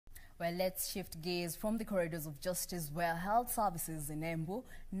Well, let's shift gears from the corridors of justice, where health services in Embu,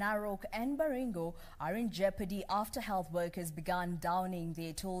 Narok and Baringo are in jeopardy after health workers began downing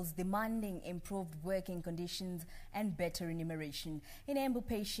their tools, demanding improved working conditions and better remuneration. In Embu,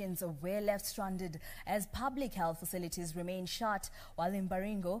 patients were left stranded as public health facilities remain shut, while in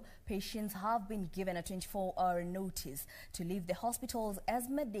Baringo, patients have been given a 24-hour notice to leave the hospitals as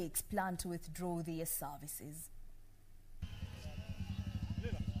medics plan to withdraw their services.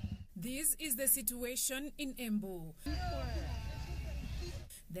 This is the situation in Embu.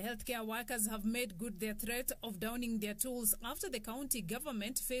 The healthcare workers have made good their threat of downing their tools after the county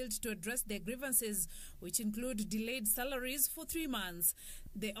government failed to address their grievances, which include delayed salaries for 3 months.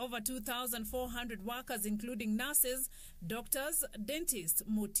 The over 2,400 workers, including nurses, doctors, dentists,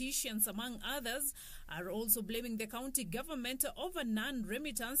 morticians, among others, are also blaming the county government over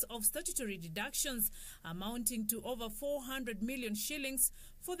non-remittance of statutory deductions amounting to over 400 million shillings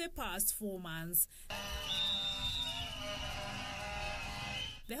for the past 4 months.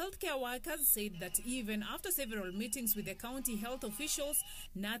 The healthcare workers said that even after several meetings with the county health officials,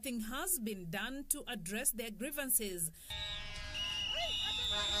 nothing has been done to address their grievances.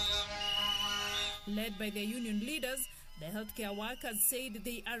 Led by their union leaders, the healthcare workers said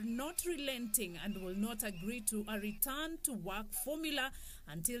they are not relenting and will not agree to a return to work formula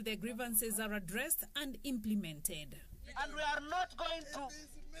until their grievances are addressed and implemented. And we are not going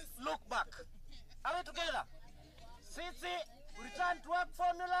to look back. Are we together? Sisi return to work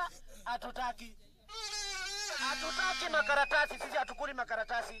formula atutaki. Atutaki makaratasi, sisi atukuri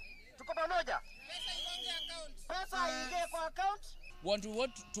makaratasi. Tuko pamoja? Pesa ingie kwa account. Want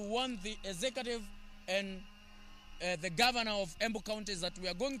to warn the executive and the governor of Embu County that we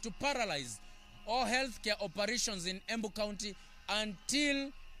are going to paralyze all healthcare operations in Embu County until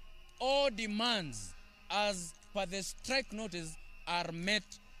all demands as per the strike notice are met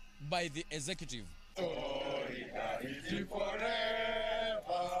by the executive.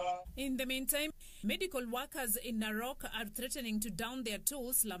 In the meantime, medical workers in Narok are threatening to down their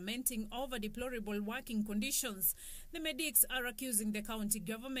tools, lamenting over deplorable working conditions. The medics are accusing the county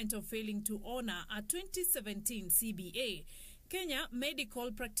government of failing to honor a 2017 CBA. Kenya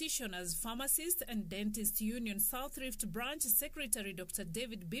Medical Practitioners, Pharmacists and Dentists Union South Rift Branch Secretary Dr.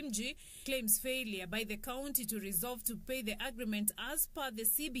 David Bimji claims failure by the county to resolve to pay the agreement as per the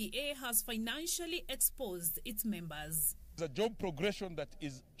CBA has financially exposed its members. The job progression that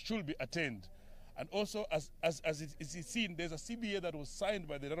should be attained, and also as it is seen, there's a CBA that was signed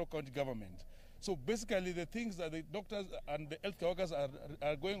by the Narok County government. So basically the things that the doctors and the healthcare workers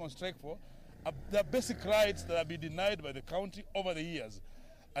are going on strike for are the basic rights that have been denied by the county over the years.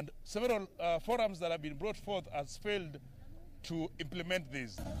 And several forums that have been brought forth has failed to implement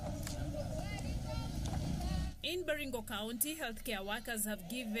this. In Baringo County, healthcare workers have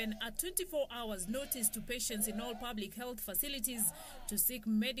given a 24 hours notice to patients in all public health facilities to seek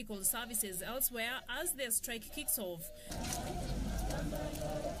medical services elsewhere as their strike kicks off.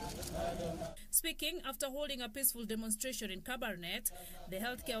 Speaking after holding a peaceful demonstration in Cabernet, the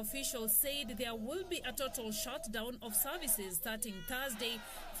healthcare officials said there will be a total shutdown of services starting Thursday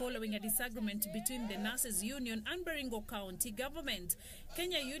following a disagreement between the Nurses Union and Baringo County government.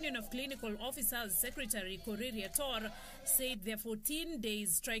 Kenya Union of Clinical Officers Secretary Koriria Tor said their 14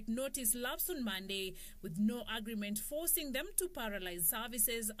 days strike notice lapsed on Monday with no agreement forcing them to paralyze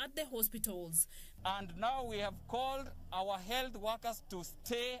services at the hospitals. And now we have called our health workers to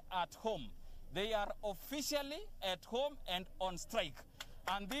stay at home. They are officially at home and on strike.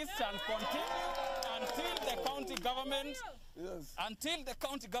 And this shall continue until the county government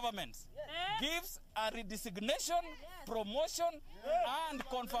gives a redesignation, promotion, and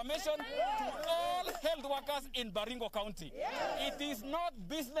confirmation to all health workers in Baringo County. It is not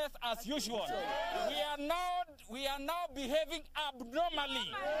business as usual. We are now behaving abnormally.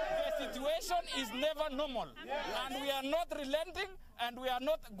 The situation is never normal, and we are not relenting, and we are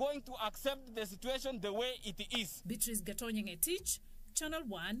not going to accept the situation the way it is. Beatrice Gatonyeng Etich, Channel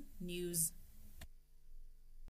 1 News.